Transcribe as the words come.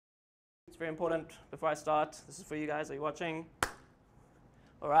It's very important before I start. This is for you guys. Are you watching?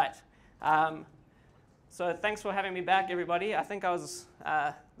 All right. So thanks for having me back, everybody. I think I was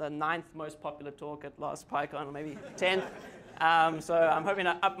the 9th most popular talk at last PyCon, or maybe 10th. So I'm hoping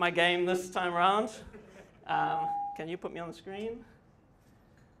to up my game this time around. Can you put me on the screen?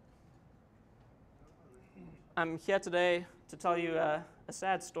 I'm here today to tell you a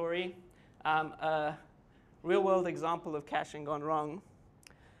sad story, a real-world example of caching gone wrong.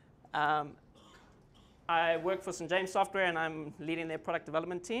 I work for St. James Software, and I'm leading their product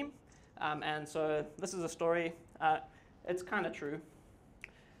development team. And so this is a story. It's kind of true.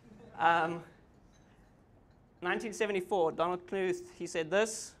 1974, Donald Knuth, he said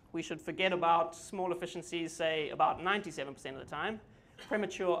this: we should forget about small efficiencies, say, about 97% of the time.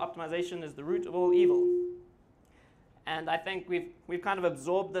 Premature optimization is the root of all evil. And I think we've kind of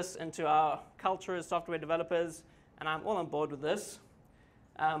absorbed this into our culture as software developers, and I'm all on board with this.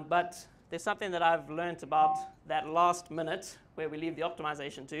 But there's something that I've learned about that last minute where we leave the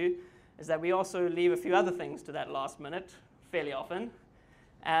optimization to, is that we also leave a few other things to that last minute fairly often.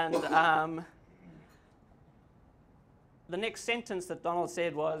 And the next sentence that Donald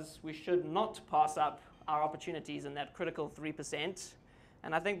said was, we should not pass up our opportunities in that critical 3%.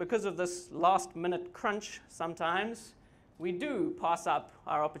 And I think because of this last minute crunch sometimes, we do pass up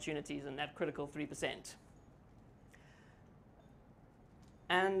our opportunities in that critical 3%.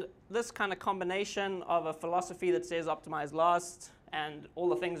 And this kind of combination of a philosophy that says optimize last and all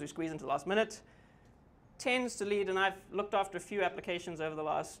the things we squeeze into the last minute tends to lead, and I've looked after a few applications over the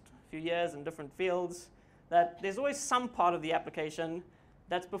last few years in different fields, that there's always some part of the application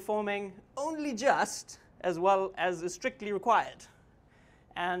that's performing only just as well as is strictly required.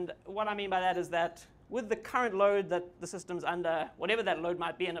 And what I mean by that is that with the current load that the system's under, whatever that load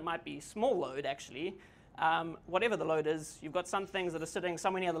might be, and it might be small load actually, whatever the load is, you've got some things that are sitting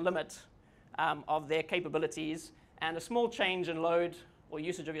somewhere near the limit of their capabilities, and a small change in load or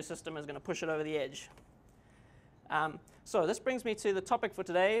usage of your system is going to push it over the edge. So this brings me to the topic for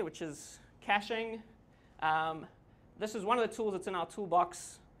today, which is caching. This is one of the tools that's in our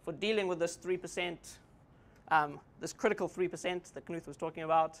toolbox for dealing with this 3%, this critical 3% that Knuth was talking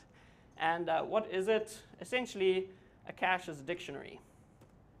about. And what is it? Essentially, a cache is a dictionary.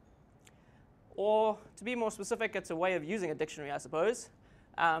 Or to be more specific, it's a way of using a dictionary, I suppose,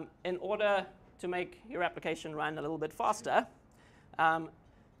 in order to make your application run a little bit faster.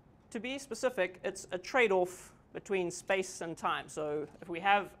 To be specific, it's a trade-off between space and time. So if we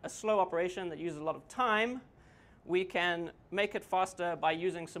have a slow operation that uses a lot of time, we can make it faster by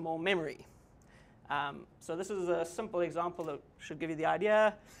using some more memory. So this is a simple example that should give you the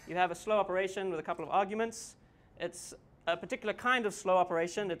idea. You have a slow operation with a couple of arguments. It's a particular kind of slow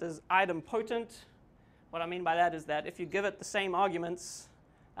operation. It is idempotent. What I mean by that is that if you give it the same arguments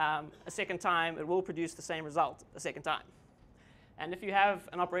a second time, it will produce the same result a second time. And if you have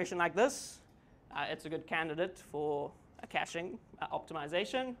an operation like this, it's a good candidate for a caching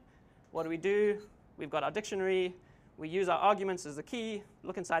optimization. What do? We've got our dictionary. We use our arguments as the key.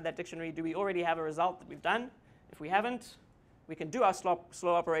 Look inside that dictionary. Do we already have a result that we've done? If we haven't, we can do our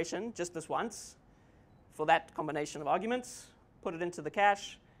slow operation just this once for that combination of arguments, put it into the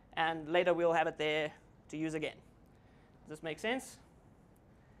cache, and later we'll have it there to use again. Does this make sense?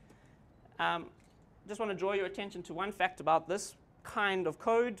 Just want to draw your attention to one fact about this kind of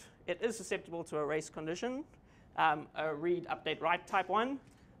code. It is susceptible to a race condition, a read, update, write type 1.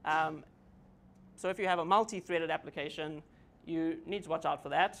 So if you have a multi-threaded application, you need to watch out for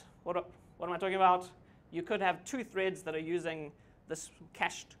that. What am I talking about? You could have 2 threads that are using this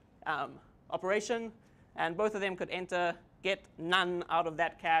cached operation, and both of them could get none out of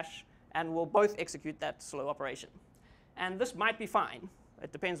that cache, and will both execute that slow operation. And this might be fine.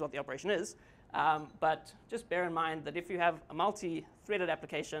 It depends what the operation is. But just bear in mind that if you have a multi-threaded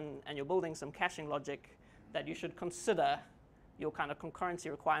application and you're building some caching logic, that you should consider your kind of concurrency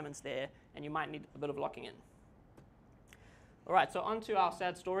requirements there, and you might need a bit of locking in. All right, so on to our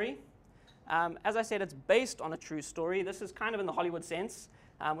sad story. As I said, it's based on a true story. This is kind of in the Hollywood sense,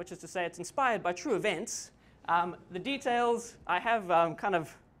 which is to say it's inspired by true events. The details I have kind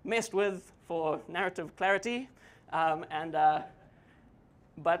of messed with for narrative clarity,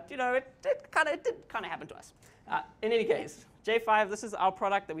 but you know, it did kind of happen to us. In any case, J5, this is our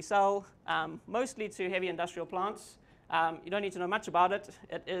product that we sell mostly to heavy industrial plants. You don't need to know much about it.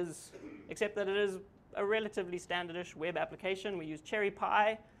 It is, except that it is a relatively standardish web application. We use Cherry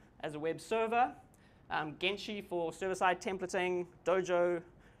Pie as a web server, Genshi for server-side templating, Dojo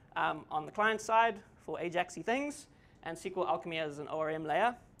on the client side for Ajaxy things, and SQL Alchemy as an ORM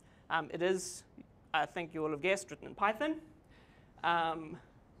layer. It is, I think you will have guessed, written in Python.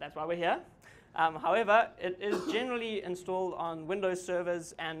 that's why we're here. However, it is generally installed on Windows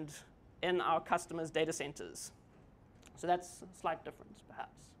servers and in our customers' data centers. So that's a slight difference,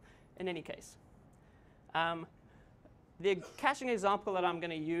 perhaps, in any case. The caching example that I'm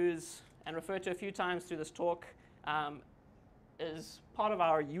going to use and refer to a few times through this talk is part of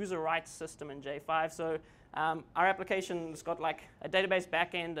our user rights system in J5. So our application's got like a database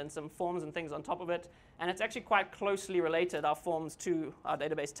backend and some forms and things on top of it. And it's actually quite closely related, our forms, to our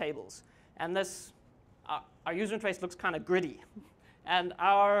database tables. And this, our user interface looks kind of gritty. And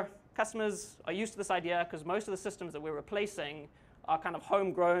our customers are used to this idea because most of the systems that we're replacing are kind of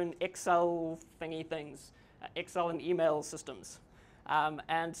homegrown Excel thingy things, Excel and email systems.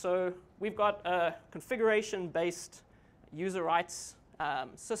 And so we've got a configuration-based user rights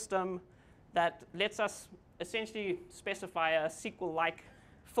system that lets us essentially specify a SQL-like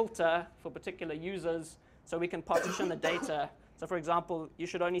filter for particular users so we can partition the data. So for example, you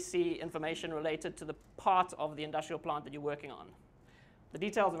should only see information related to the part of the industrial plant that you're working on. The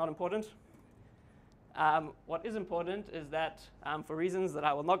details are not important. What is important is that for reasons that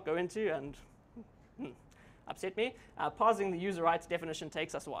I will not go into and upset me, parsing the user rights definition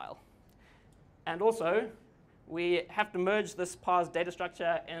takes us a while. And also, we have to merge this parsed data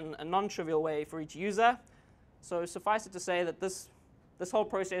structure in a non-trivial way for each user. So suffice it to say that this whole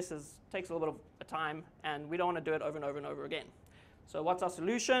process takes a little bit of time, and we don't want to do it over and over and over again. So what's our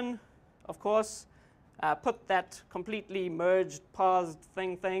solution? Of course, put that completely merged, parsed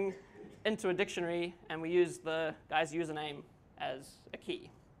thing into a dictionary, and we use the guy's username as a key.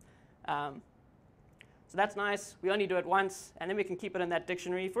 So that's nice. We only do it once, and then we can keep it in that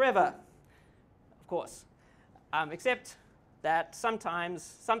dictionary forever, of course. Except that sometimes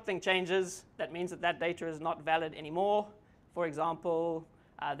something changes that means that that data is not valid anymore. For example,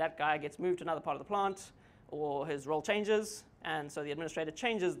 that guy gets moved to another part of the plant, or his role changes, and so the administrator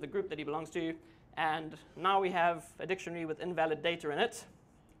changes the group that he belongs to, and now we have a dictionary with invalid data in it.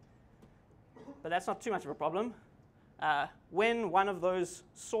 But that's not too much of a problem. When one of those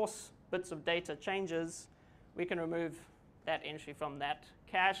source bits of data changes, we can remove that entry from that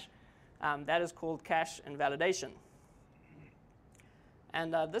cache. That is called cache invalidation.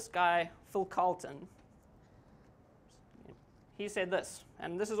 And this guy, Phil Carlton, he said this,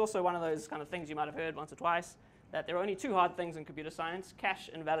 and this is also one of those kind of things you might have heard once or twice, that there are only two hard things in computer science, cache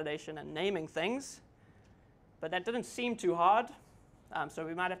invalidation and naming things. But that didn't seem too hard, so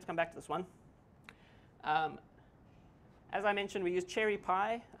we might have to come back to this one. As I mentioned, we use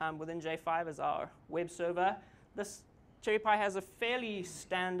CherryPy within J5 as our web server. This CherryPy has a fairly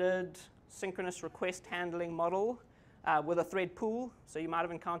standard synchronous request handling model with a thread pool. So you might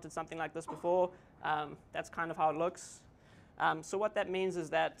have encountered something like this before. That's kind of how it looks. So what that means is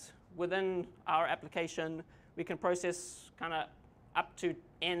that within our application, we can process kind of up to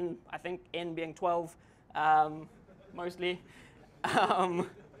n, I think n being 12, mostly,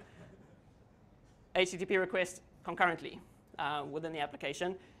 HTTP requests concurrently within the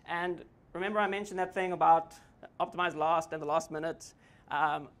application. And remember I mentioned that thing about optimize last and the last minute.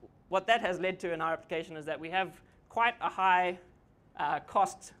 What that has led to in our application is that we have quite a high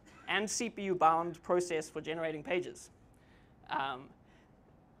cost and CPU bound process for generating pages.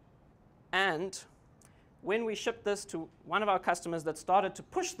 And when we shipped this to one of our customers that started to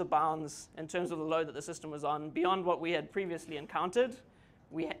push the bounds in terms of the load that the system was on beyond what we had previously encountered,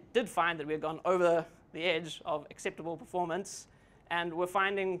 we did find that we had gone over the edge of acceptable performance, and we're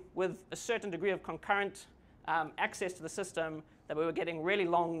finding with a certain degree of concurrent access to the system that we were getting really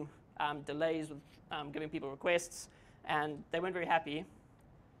long delays with giving people requests, and they weren't very happy.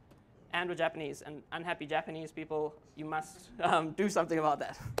 And we're Japanese, and unhappy Japanese people, you must do something about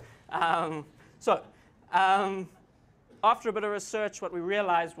that. After a bit of research, what we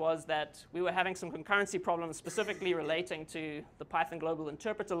realized was that we were having some concurrency problems specifically relating to the Python global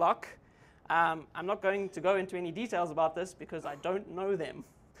interpreter lock. I'm not going to go into any details about this because I don't know them.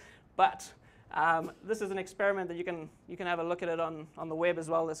 But this is an experiment that you can have a look at it on the web as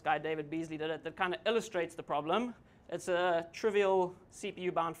well. This guy, David Beasley, did it, that kind of illustrates the problem. It's a trivial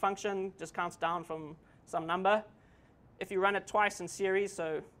CPU-bound function, just counts down from some number. If you run it twice in series,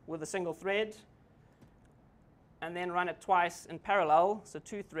 so with a single thread, and then run it twice in parallel, so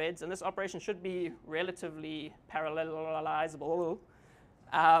 2 threads, and this operation should be relatively parallelizable,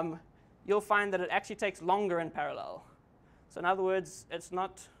 you'll find that it actually takes longer in parallel. So in other words, it's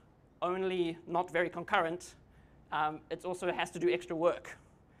not only not very concurrent, it also has to do extra work.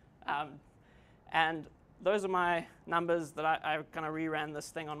 And those are my numbers that I kind of reran this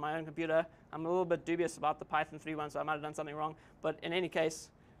thing on my own computer. I'm a little bit dubious about the Python 3 one, so I might have done something wrong. But in any case,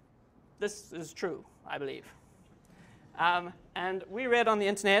 this is true, I believe. And we read on the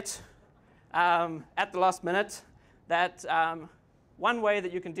internet at the last minute that one way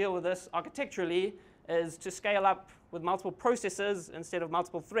that you can deal with this architecturally is to scale up with multiple processors instead of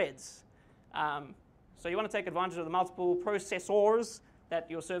multiple threads. So you want to take advantage of the multiple processors that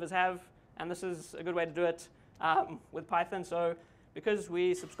your servers have, and this is a good way to do it with Python. So because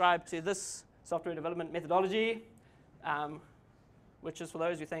we subscribe to this software development methodology, which is for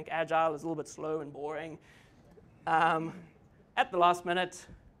those who think Agile is a little bit slow and boring, at the last minute,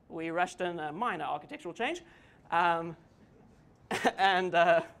 we rushed in a minor architectural change, and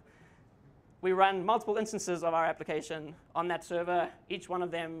we run multiple instances of our application on that server. Each one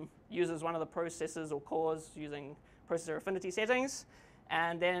of them uses one of the processors or cores using processor affinity settings,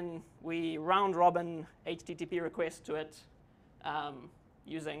 and then we round-robin HTTP request to it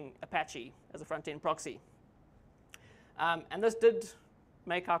using Apache as a front-end proxy. And this did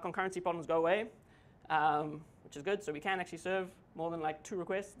make our concurrency problems go away, which is good. So we can actually serve more than like 2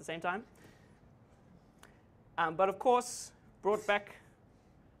 requests at the same time. But of course, brought back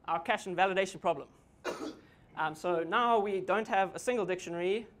our cache invalidation problem. So now we don't have a single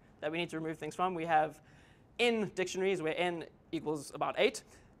dictionary that we need to remove things from. We have n dictionaries where n equals about 8.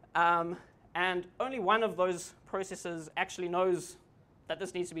 And only one of those processes actually knows that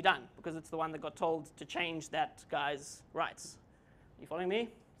this needs to be done, because it's the one that got told to change that guy's rights. Are you following me?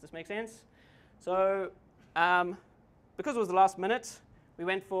 Does this make sense? So because it was the last minute, we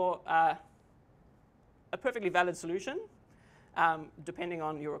went for a perfectly valid solution, depending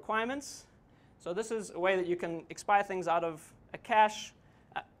on your requirements. So this is a way that you can expire things out of a cache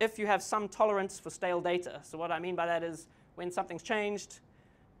if you have some tolerance for stale data. So what I mean by that is when something's changed,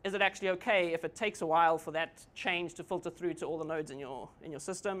 is it actually OK if it takes a while for that change to filter through to all the nodes in your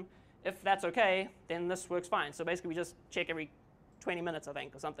system? If that's OK, then this works fine. So basically, we just check every 20 minutes, I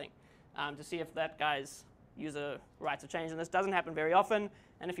think, or something, to see if that guy's user rights have changed. And this doesn't happen very often.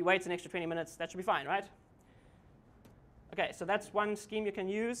 And if he waits an extra 20 minutes, that should be fine, right? OK, so that's one scheme you can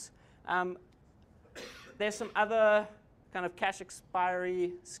use. There's some other kind of cache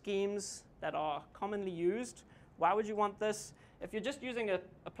expiry schemes that are commonly used. Why would you want this? If you're just using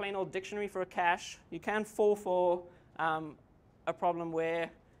a plain old dictionary for a cache, you can fall for a problem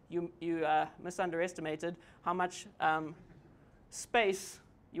where you misunderestimated how much space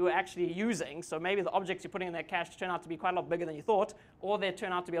you were actually using. So maybe the objects you're putting in that cache turn out to be quite a lot bigger than you thought, or there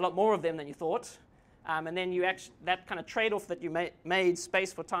turn out to be a lot more of them than you thought. And then you actually, that kind of trade-off that you made,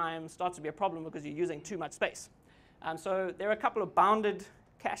 space for time, starts to be a problem because you're using too much space. So there are a couple of bounded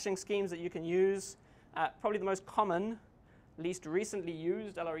caching schemes that you can use. Probably the most common, least recently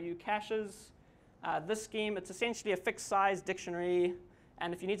used, LRU caches. This scheme, it's essentially a fixed size dictionary.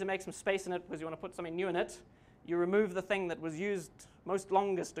 And if you need to make some space in it because you want to put something new in it, you remove the thing that was used most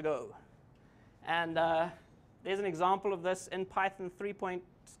longest ago. And there's an example of this in Python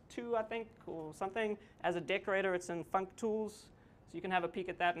 3.2, I think, or something. As a decorator, it's in functools. So you can have a peek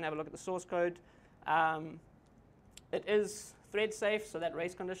at that and have a look at the source code. It is thread safe, so that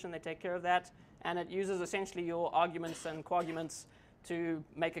race condition, they take care of that. And it uses essentially your arguments and coarguments to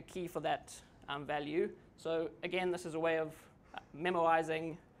make a key for that value. So again, this is a way of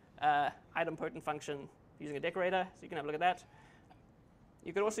memoizing idempotent function using a decorator. So you can have a look at that.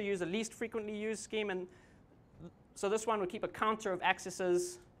 You could also use a least frequently used scheme. And so this one would keep a counter of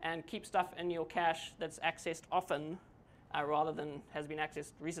accesses and keep stuff in your cache that's accessed often rather than has been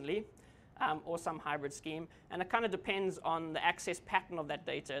accessed recently. Or some hybrid scheme. And it kind of depends on the access pattern of that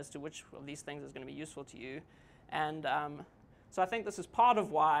data as to which of these things is going to be useful to you. And so I think this is part of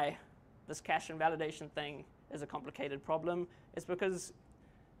why this cache invalidation thing is a complicated problem. It's because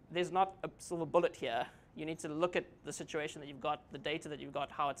there's not a silver bullet here. You need to look at the situation that you've got, the data that you've got,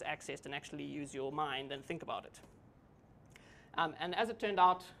 how it's accessed, and actually use your mind and think about it. And as it turned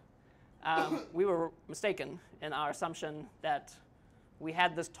out, we were mistaken in our assumption that we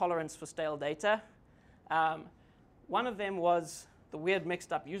had this tolerance for stale data. One of them was the weird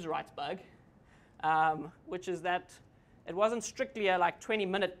mixed up user rights bug, which is that it wasn't strictly a like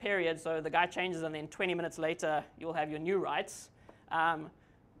 20-minute period, so the guy changes and then 20 minutes later you'll have your new rights.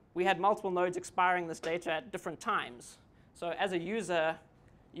 We had multiple nodes expiring this data at different times. So as a user,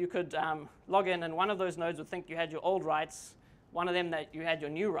 you could log in and one of those nodes would think you had your old rights, one of them that you had your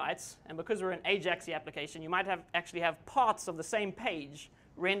new rights. And because we're an Ajax application, you might actually have parts of the same page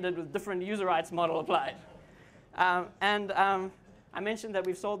rendered with different user rights model applied. I mentioned that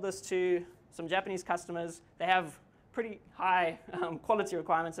we've sold this to some Japanese customers. They have pretty high quality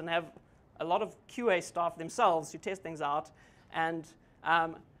requirements and they have a lot of QA staff themselves who test things out. And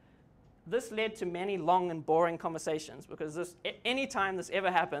this led to many long and boring conversations because any time this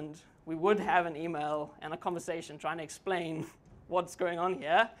ever happened, we would have an email and a conversation trying to explain what's going on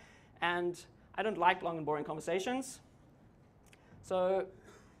here. And I don't like long and boring conversations. So,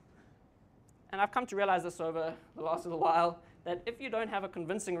 and I've come to realize this over the last little while, that if you don't have a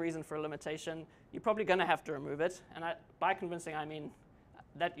convincing reason for a limitation, you're probably going to have to remove it. And by convincing, I mean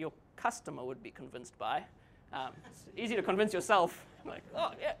that your customer would be convinced by. It's easy to convince yourself. Like,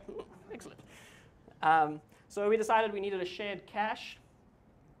 oh, yeah, excellent. So we decided we needed a shared cache.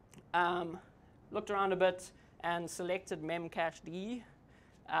 Looked around a bit and selected memcached.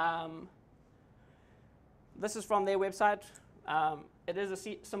 This is from their website. It is a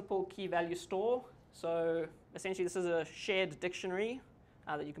simple key value store. So essentially, this is a shared dictionary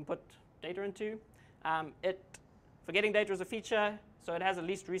that you can put data into. For getting data is a feature, so it has a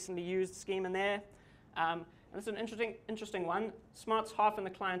least recently used scheme in there. And it's an interesting one. Smart's half in the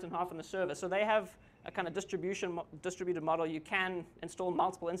client and half in the server. So they have a kind of distributed model. You can install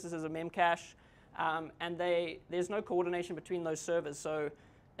multiple instances of memcache, and there's no coordination between those servers. So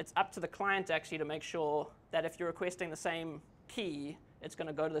it's up to the client actually to make sure that if you're requesting the same key, it's going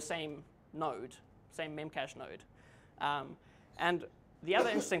to go to the same node, same memcache node. And the other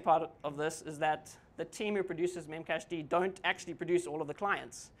interesting part of this is that the team who produces memcached don't actually produce all of the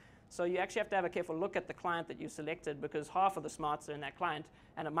clients. So you actually have to have a careful look at the client that you've selected because half of the smarts are in that client,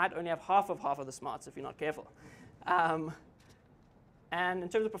 and it might only have half of the smarts if you're not careful. And in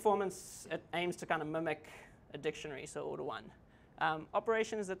terms of performance, it aims to kind of mimic a dictionary, so order one.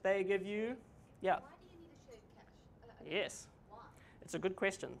 Operations that they give you, yeah. Why do you need a shared cache? Yes. Why? It's a good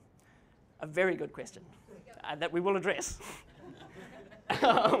question. A very good question that we will address.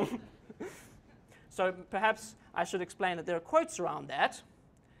 So perhaps I should explain that there are quotes around that.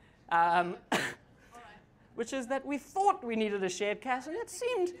 Which is that we thought we needed a shared cache, and it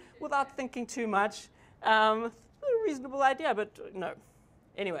seemed, without thinking too much, a reasonable idea, but no.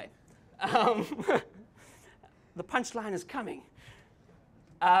 Anyway, the punchline is coming.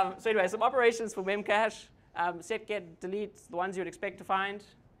 So anyway, some operations for memcache. Set, get, delete, the ones you would expect to find.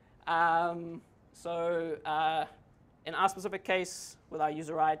 So in our specific case, with our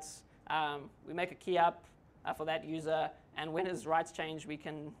user rights, we make a key up for that user, and when his rights change, we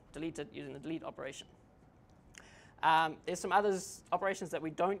can delete it using the delete operation. There's some other operations that we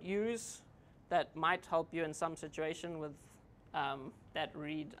don't use that might help you in some situation with that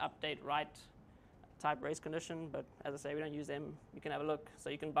read, update, write type race condition, but as I say, we don't use them. You can have a look, so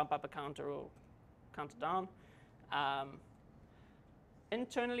you can bump up a counter or counter down.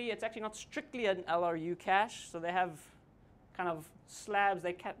 Internally, it's actually not strictly an LRU cache, so they have kind of slabs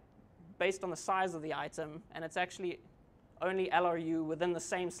based on the size of the item, and it's actually only LRU within the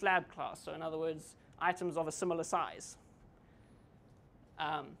same slab class. So in other words, items of a similar size.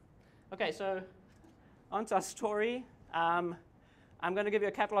 OK, so on to our story. I'm going to give you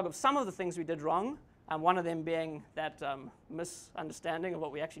a catalog of some of the things we did wrong, one of them being that misunderstanding of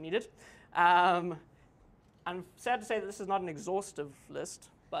what we actually needed. I'm sad to say that this is not an exhaustive list,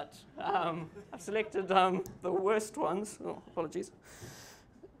 but I've selected the worst ones. Oh, apologies.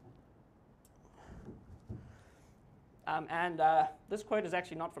 And this quote is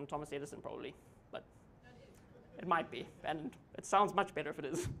actually not from Thomas Edison, probably, but it might be, and it sounds much better if it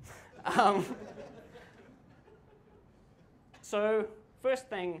is. So first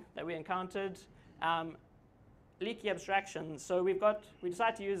thing that we encountered, leaky abstraction. So we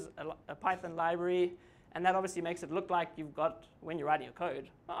decided to use a Python library, and that obviously makes it look like you've got, when you're writing your code,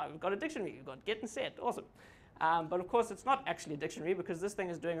 we've got a dictionary, you've got get and set, awesome. But of course, it's not actually a dictionary because this thing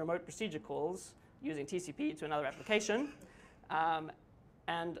is doing remote procedure calls using TCP to another application. I'm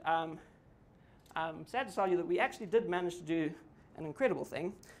sad to tell you that we actually did manage to do an incredible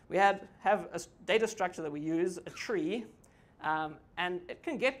thing. We have a data structure that we use, a tree, and it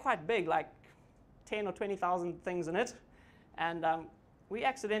can get quite big, like 10 or 20,000 things in it. And we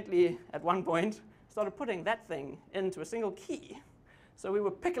accidentally, at one point, started putting that thing into a single key. So we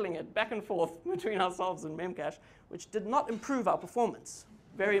were pickling it back and forth between ourselves and memcache, which did not improve our performance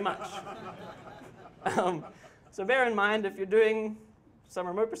very much. So bear in mind, if you're doing some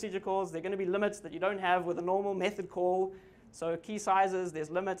remote procedure calls, there are going to be limits that you don't have with a normal method call. So key sizes, there's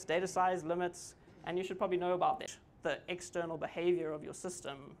limits, data size limits, and you should probably know about that, the external behavior of your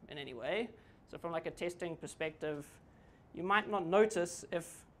system in any way. So from like a testing perspective, you might not notice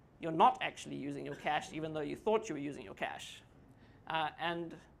if you're not actually using your cache, even though you thought you were using your cache.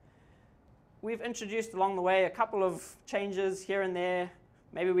 And we've introduced along the way a couple of changes here and there.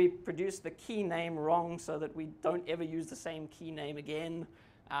 Maybe we produce the key name wrong so that we don't ever use the same key name again,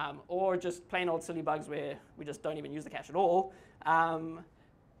 or just plain old silly bugs where we just don't even use the cache at all.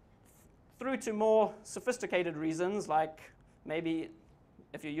 through to more sophisticated reasons, like maybe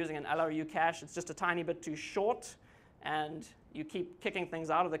if you're using an LRU cache, it's just a tiny bit too short, and you keep kicking things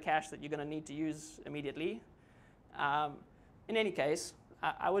out of the cache that you're going to need to use immediately. In any case,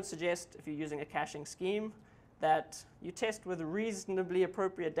 I would suggest, if you're using a caching scheme, that you test with reasonably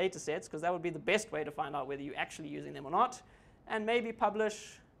appropriate data sets, because that would be the best way to find out whether you're actually using them or not, and maybe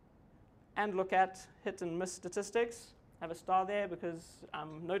publish and look at hit and miss statistics. Have a star there, because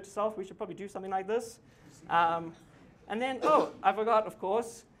note to self, we should probably do something like this. And then, oh, I forgot, of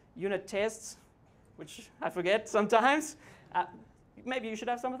course, unit tests, which I forget sometimes. Maybe you should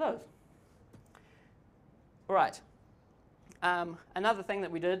have some of those. All right. Another thing that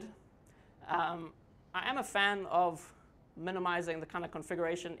we did, I am a fan of minimizing the kind of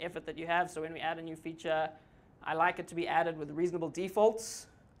configuration effort that you have. So when we add a new feature, I like it to be added with reasonable defaults.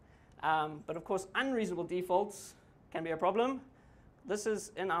 But of course, unreasonable defaults can be a problem. This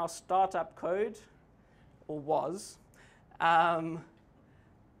is in our startup code, or was.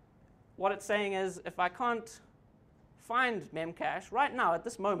 What it's saying is, if I can't find memcache right now at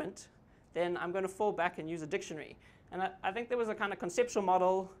this moment, then I'm going to fall back and use a dictionary. And I think there was a kind of conceptual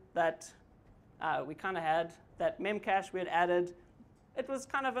model that we kind of had, that memcache we had added. It was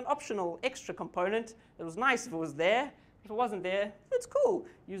kind of an optional extra component. It was nice if it was there. If it wasn't there, it's cool,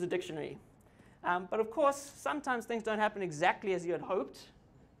 use a dictionary. But of course, sometimes things don't happen exactly as you had hoped.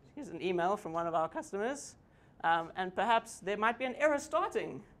 Here's an email from one of our customers. And perhaps there might be an error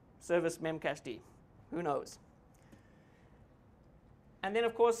starting service memcached. Who knows? And then,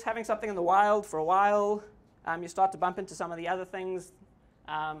 of course, having something in the wild for a while, you start to bump into some of the other things.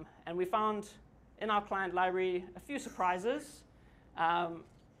 And we found in our client library a few surprises.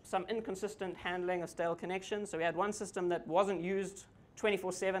 Some inconsistent handling of stale connections. So we had one system that wasn't used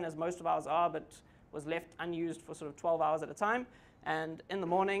 24/7, as most of ours are, but was left unused for sort of 12 hours at a time. And in the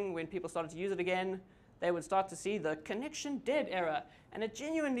morning, when people started to use it again, they would start to see the connection dead error. And it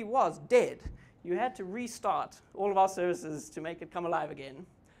genuinely was dead. You had to restart all of our services to make it come alive again.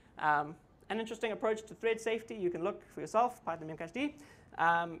 An interesting approach to thread safety. You can look for yourself, Python memcached.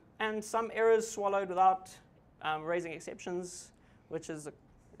 And some errors swallowed without raising exceptions, which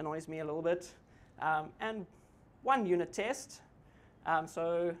annoys me a little bit. And one unit test.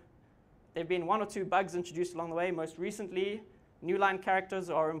 So there have been 1 or 2 bugs introduced along the way. Most recently, new line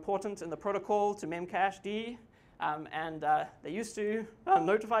characters are important in the protocol to memcached. And they used to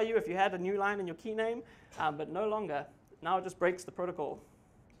notify you if you had a new line in your key name, but no longer. Now it just breaks the protocol.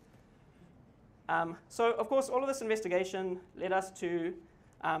 So, of course, all of this investigation led us to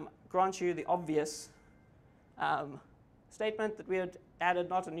grant you the obvious statement that we had added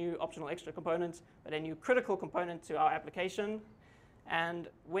not a new optional extra component, but a new critical component to our application. And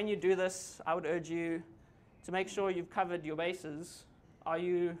when you do this, I would urge you to make sure you've covered your bases. Are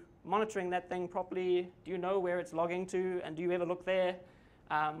you monitoring that thing properly? Do you know where it's logging to? And do you ever look there?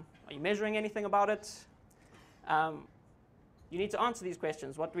 Are you measuring anything about it? You need to answer these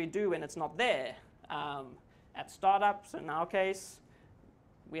questions. What do we do when it's not there? At startups, in our case,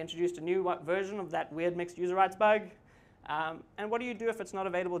 we introduced a new version of that weird mixed user rights bug. And what do you do if it's not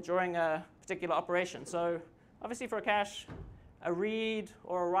available during a particular operation? So obviously for a cache, a read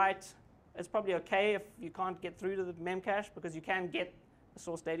or a write is probably OK if you can't get through to the memcache, because you can get the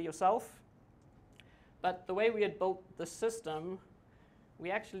source data yourself. But the way we had built the system, we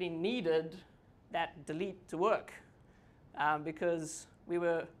actually needed that delete to work, because we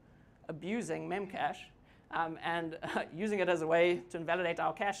were abusing memcache and using it as a way to invalidate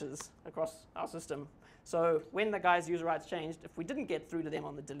our caches across our system. So when the guy's user rights changed, if we didn't get through to them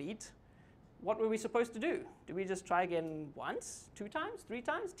on the delete, what were we supposed to do? Do we just try again once, 2 times, 3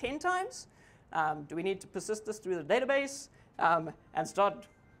 times, 10 times? Do we need to persist this through the database and start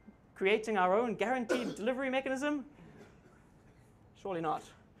creating our own guaranteed delivery mechanism? Surely not.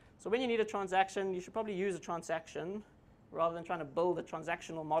 So when you need a transaction, you should probably use a transaction rather than trying to build a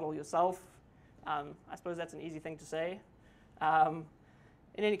transactional model yourself. I suppose that's an easy thing to say. In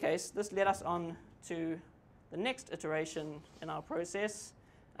any case, this led us on to the next iteration in our process,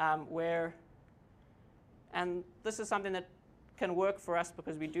 and this is something that can work for us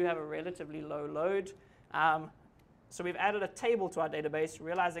because we do have a relatively low load. So we've added a table to our database,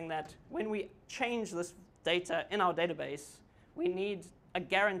 realizing that when we change this data in our database, we need a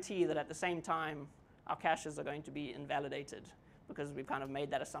guarantee that at the same time our caches are going to be invalidated, because we've kind of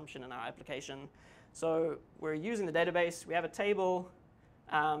made that assumption in our application. So we're using the database. We have a table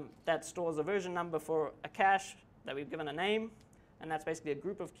that stores a version number for a cache that we've given a name, and that's basically a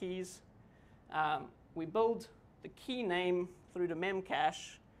group of keys. We build the key name through to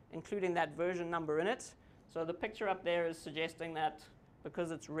memcache, including that version number in it. So the picture up there is suggesting that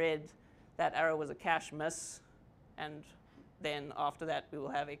because it's red, that arrow was a cache miss, and then after that we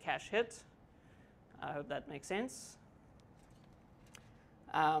will have a cache hit. I hope that makes sense.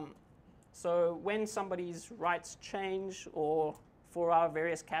 So when somebody's writes change, or for our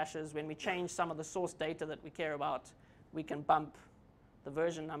various caches, when we change some of the source data that we care about, we can bump the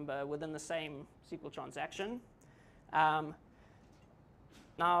version number within the same SQL transaction. Now,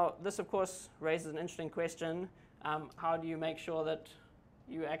 this, of course, raises an interesting question. How do you make sure that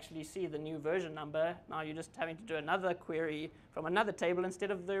you actually see the new version number? Now you're just having to do another query from another table instead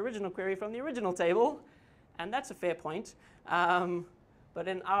of the original query from the original table. And that's a fair point. But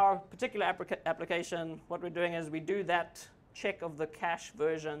in our particular application, what we're doing is we do that check of the cache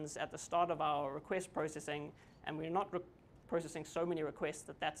versions at the start of our request processing, and we're not processing so many requests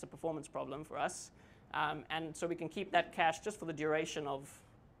that that's a performance problem for us. And so we can keep that cache just for the duration of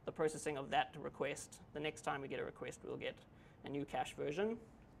the processing of that request. The next time we get a request, we'll get a new cache version.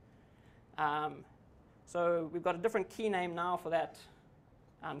 So we've got a different key name now for that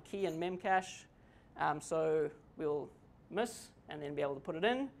key and memcache. So we'll miss and then be able to put it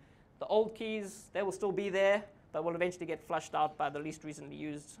in. The old keys, they will still be there, but will eventually get flushed out by the least recently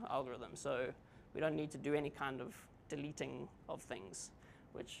used algorithm. So we don't need to do any kind of deleting of things,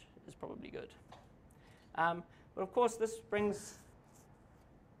 which is probably good. But of course, this brings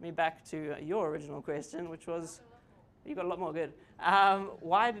me back to your original question, which was, you got a lot more, good.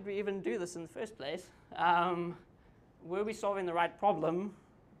 Why did we even do this in the first place? Were we solving the right problem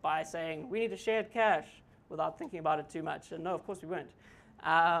by saying, we need a shared cache, without thinking about it too much? And no, of course we weren't.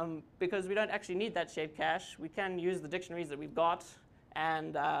 Because we don't actually need that shared cache. We can use the dictionaries that we've got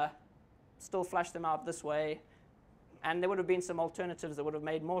and still flush them out this way. And there would have been some alternatives that would have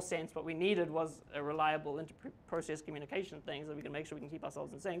made more sense. What we needed was a reliable inter-process communication thing so we can make sure we can keep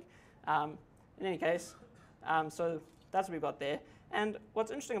ourselves in sync. In any case, so that's what we've got there. And what's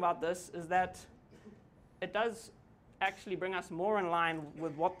interesting about this is that it does actually bring us more in line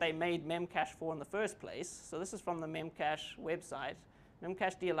with what they made memcache for in the first place. So this is from the memcache website.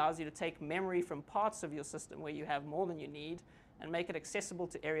 Memcached allows you to take memory from parts of your system where you have more than you need and make it accessible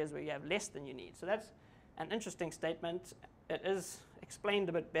to areas where you have less than you need. So that's an interesting statement. It is explained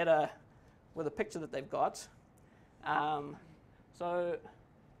a bit better with a picture that they've got. So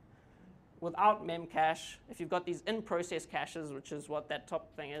without memcache, if you've got these in-process caches, which is what that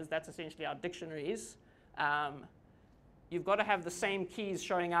top thing is, that's essentially our dictionaries. You've got to have the same keys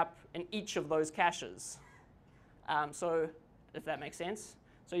showing up in each of those caches. So if that makes sense.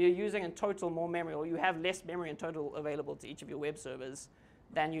 So you're using in total more memory, or you have less memory in total available to each of your web servers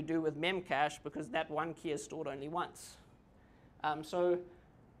than you do with memcache, because that one key is stored only once. So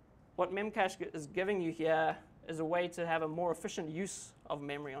what memcache is giving you here is a way to have a more efficient use of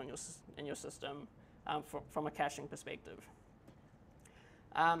memory on in your system from a caching perspective.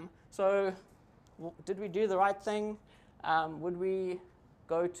 So did we do the right thing? Would we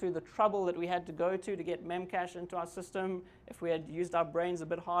go to the trouble that we had to go to get memcache into our system if we had used our brains a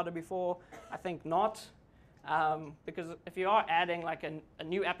bit harder before? I think not. Because if you are adding like a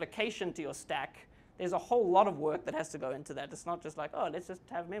new application to your stack, there's a whole lot of work that has to go into that. It's not just like, oh, let's just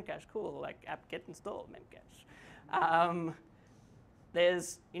have memcache, cool, like apt-get install memcache.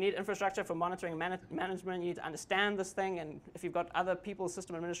 You need infrastructure for monitoring and management. You need to understand this thing, and if you've got other people,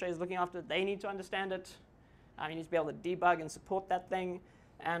 system administrators looking after it, they need to understand it. You need to be able to debug and support that thing.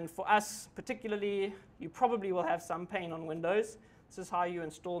 And for us particularly, you probably will have some pain on Windows. This is how you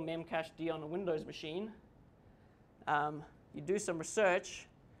install memcached on a Windows machine. You do some research,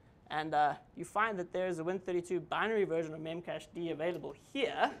 and you find that there is a Win32 binary version of memcached available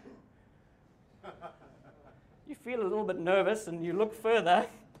here. You feel a little bit nervous, and you look further,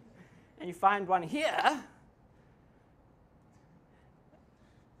 and you find one here.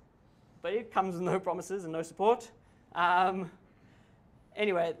 But it comes with no promises and no support.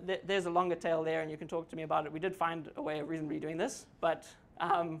 Anyway, there's a longer tail there, and you can talk to me about it. We did find a way of reasonably doing this, but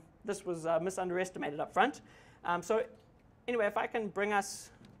this was misunderestimated up front. So anyway, if I can bring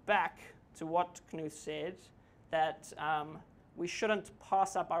us back to what Knut said, that we shouldn't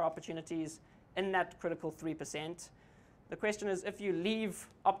pass up our opportunities in that critical 3%. The question is, if you leave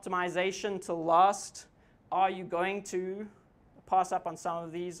optimization till last, are you going to pass up on some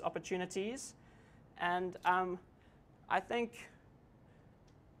of these opportunities? And I think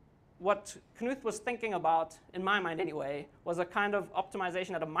what Knut was thinking about, in my mind anyway, was a kind of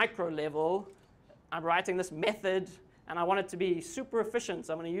optimization at a micro level. I'm writing this method, and I want it to be super efficient,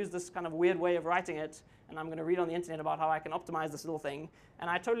 so I'm going to use this kind of weird way of writing it, and I'm going to read on the internet about how I can optimize this little thing. And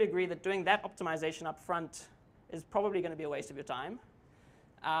I totally agree that doing that optimization up front is probably going to be a waste of your time.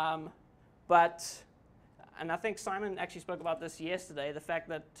 And I think Simon actually spoke about this yesterday, the fact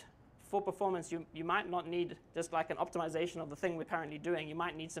that for performance, you might not need just like an optimization of the thing we're currently doing. You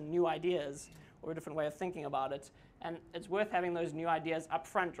might need some new ideas or a different way of thinking about it. And it's worth having those new ideas up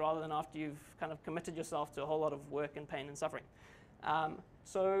front rather than after you've kind of committed yourself to a whole lot of work and pain and suffering.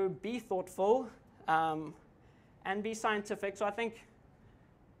 So be thoughtful and be scientific. So I think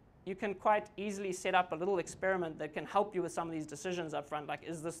you can quite easily set up a little experiment that can help you with some of these decisions up front. Like,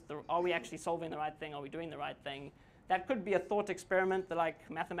 are we actually solving the right thing? Are we doing the right thing? That could be a thought experiment, the like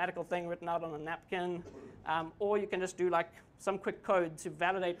mathematical thing written out on a napkin, or you can just do like some quick code to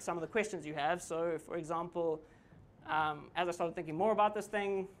validate some of the questions you have. So for example, as I started thinking more about this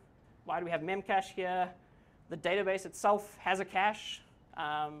thing, why do we have memcache here? The database itself has a cache,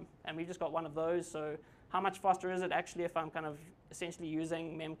 and we just got one of those. So how much faster is it actually if I'm kind of essentially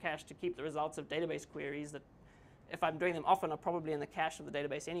using memcache to keep the results of database queries that if I'm doing them often are probably in the cache of the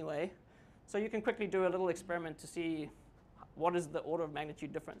database anyway. So you can quickly do a little experiment to see what is the order of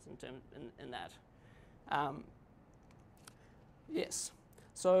magnitude difference in that. Yes.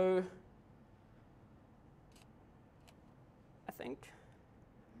 So I think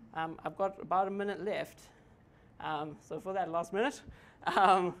I've got about a minute left. So for that last minute,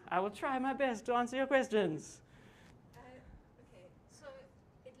 I will try my best to answer your questions. Okay, so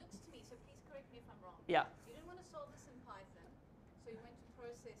it looks to me, so please correct me if I'm wrong. Yeah. You didn't want to solve this in Python, so you went to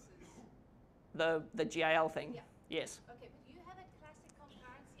processes. The GIL thing? Yeah. Yes. Okay, but you have a classic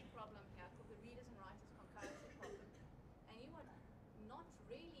concurrency problem here called the readers and writers concurrency problem. And you are not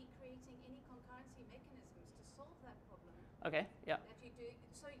really creating any concurrency mechanisms to solve that problem. Okay, yeah. That you do.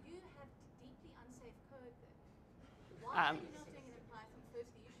 So you have deeply unsafe code there. Why are you not doing it in Python?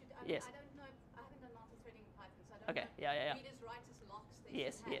 Firstly, you should. Yes. I don't know. I haven't done multi-threading in Python, so I don't Okay, know. yeah. Readers, writers, locks, they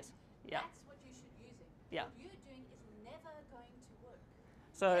Yes, should yes, have. yeah. That's what you should use it. Yeah. What you're doing is never going to work.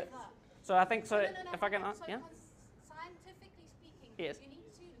 So, Never. so I think, so No, if I can, so yeah? Scientifically speaking, Yes. you need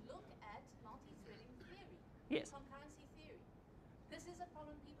to look at multi-threading theory, Yes. concurrency theory. This is a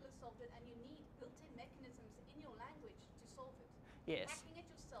problem people have solved it, and you need built-in mechanisms in your language to solve it. Yes. Hacking it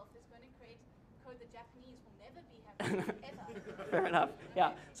yourself is going to create code the Japanese will never be happy ever. Fair enough.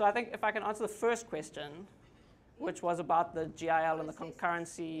 Yeah. So I think if I can answer the first question, which was about the GIL and the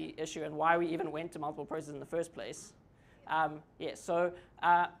concurrency issue and why we even went to multiple processes in the first place. Yes. So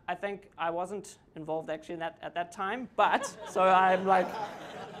I think I wasn't involved actually in that at that time, but so I'm like,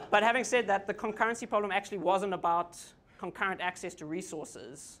 but having said that, the concurrency problem actually wasn't about concurrent access to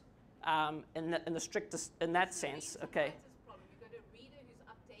resources in the strictest in that sense. Okay.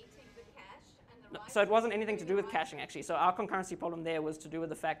 No, so it wasn't anything to do with caching, actually. So our concurrency problem there was to do with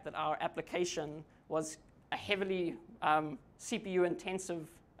the fact that our application was a heavily CPU-intensive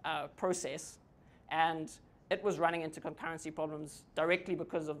process, and it was running into concurrency problems directly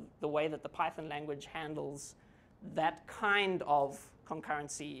because of the way that the Python language handles that kind of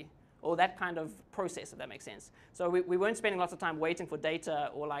concurrency or that kind of process, if that makes sense. So we weren't spending lots of time waiting for data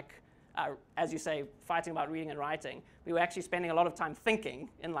or like, as you say, fighting about reading and writing. We were actually spending a lot of time thinking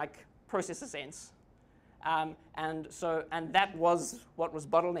in like processor sense. And that was what was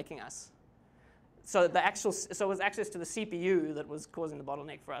bottlenecking us. So so it was access to the CPU that was causing the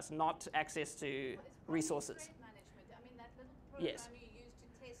bottleneck for us, not access to resources. Thread management. I mean, that little program Yes. you use to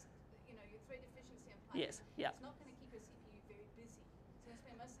test, your thread efficiency in Python. Yes. Yeah. It's not going to keep your CPU very busy. It's going to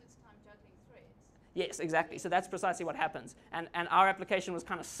spend most of its time juggling threads. Yes, exactly. So that's precisely what happens. And our application was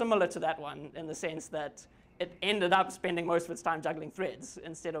kind of similar to that one in the sense that it ended up spending most of its time juggling threads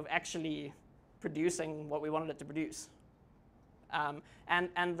instead of actually producing what we wanted it to produce.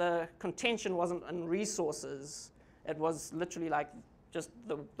 And the contention wasn't in resources. It was literally like just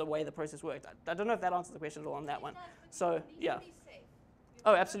the way the process worked. I don't know if that answers the question at all on that one. So, yeah. Be safe.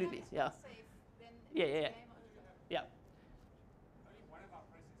 Oh, absolutely, yeah. Safe, then Yeah. I think one of our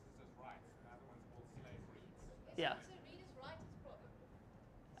processes is write, the other one's called slave reads. Yeah. It's a reader's writer's problem.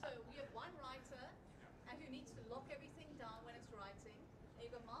 So we have one writer and who needs to lock everything down when it's writing. And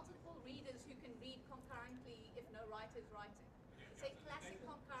you've got multiple readers who can read concurrently if no writer is writing. It's a classic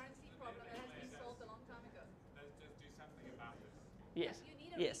concurrency problem that has been solved a long time ago. Let's just do something about this. Yes. You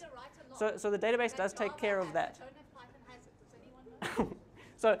need a Yes. reader-writer lock. So the database does take care of that. I don't know if Python has it. Does anyone know?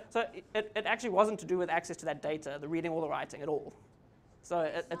 So it actually wasn't to do with access to that data, the reading or the writing at all. So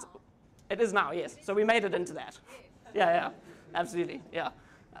it is now, yes. So we made it into that. Yeah, absolutely, yeah.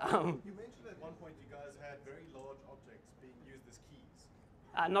 You mentioned at one point you guys had very large objects being used as keys.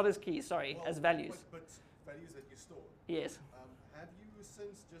 Not as keys, sorry, Well, as values. But values that you store. Yes. Have you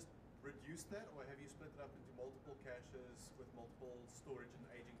since just reduced that, or have you split it up into multiple caches with multiple storage and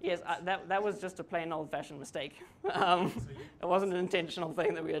aging? Yes, types? that was just a plain old-fashioned mistake. It wasn't an intentional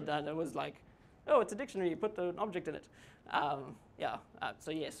thing that we had done. It was like oh, it's a dictionary, you put an object in it.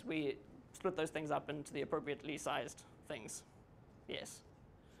 So yes, we split those things up into the appropriately sized things. Yes.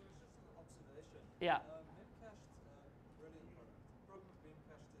 So it's just an observation. Yeah. Memcached, really, the problem with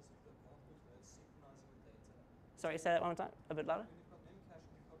memcached is you've got multiple nodes synchronizing the data. Sorry, say that one more time, a bit louder. When you've got memcached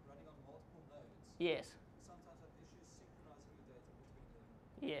and you've got running on multiple nodes, Yes. you sometimes have issues synchronizing the data between them.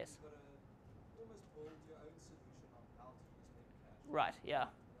 Yes. You've got to almost build your own solution on how to use memcached. Right,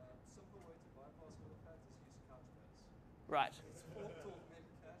 yeah. Simple way to bypass all of that is use Couchbase. Right. It's forked off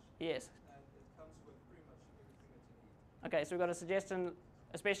memcached, Yes. and it comes with pretty much everything that you need. Okay, so we've got a suggestion,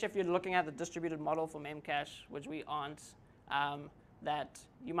 especially if you're looking at the distributed model for Memcache, which we aren't, that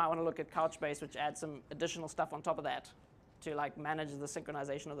you might want to look at Couchbase, which adds some additional stuff on top of that to like manage the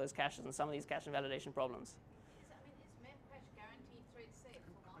synchronization of those caches and some of these cache invalidation problems. Is Memcache guaranteed thread safe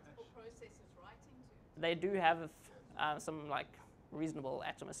for multiple processors writing to? They do have some like reasonable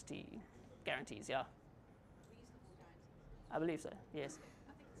atomicity guarantees, yeah. Reasonable guarantees. I believe so, yes.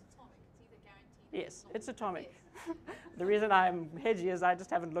 I think it's atomic. It's either guaranteed. Yes, or not. it's atomic. Yes. The reason I'm hedgy is I just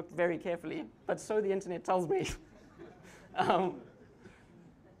haven't looked very carefully, but so the internet tells me. Question,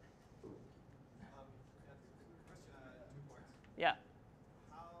 2 points. Yeah.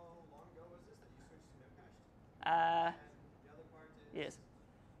 How long ago was this that you switched to Memcached? And the other part is, Yes.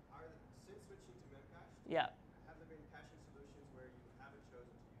 Since switching to Memcached, Yeah. have there been caching solutions where you haven't chosen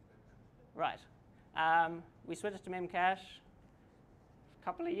to use Memcached? Right. We switched to Memcache a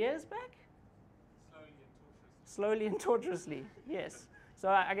couple of years back. Slowly and tortuously, yes. So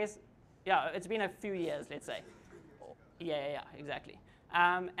I guess, yeah, it's been a few years, let's say. Yeah, exactly.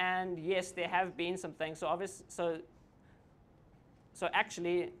 And yes, there have been some things. So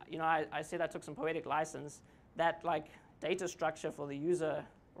actually, you know, I said I took some poetic license. That like data structure for the user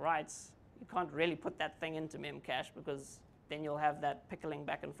writes, you can't really put that thing into Memcache because then you'll have that pickling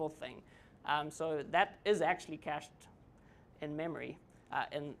back and forth thing. So that is actually cached in memory,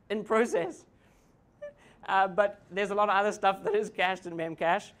 in process. But there's a lot of other stuff that is cached in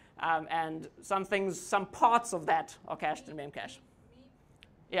Memcache, and some parts of that are cached in Memcache.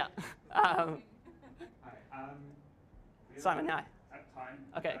 Yeah. Hi. Simon, hi. At time.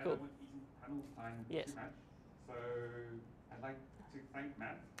 Okay, cool. I don't want eating panel time Yes. too much. So I'd like to thank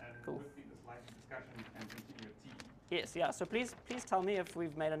Matt and Cool. hopefully this lively discussion and continue your team. Yes, yeah. So please tell me if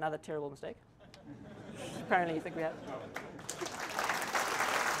we've made another terrible mistake. Apparently you think we have. Well,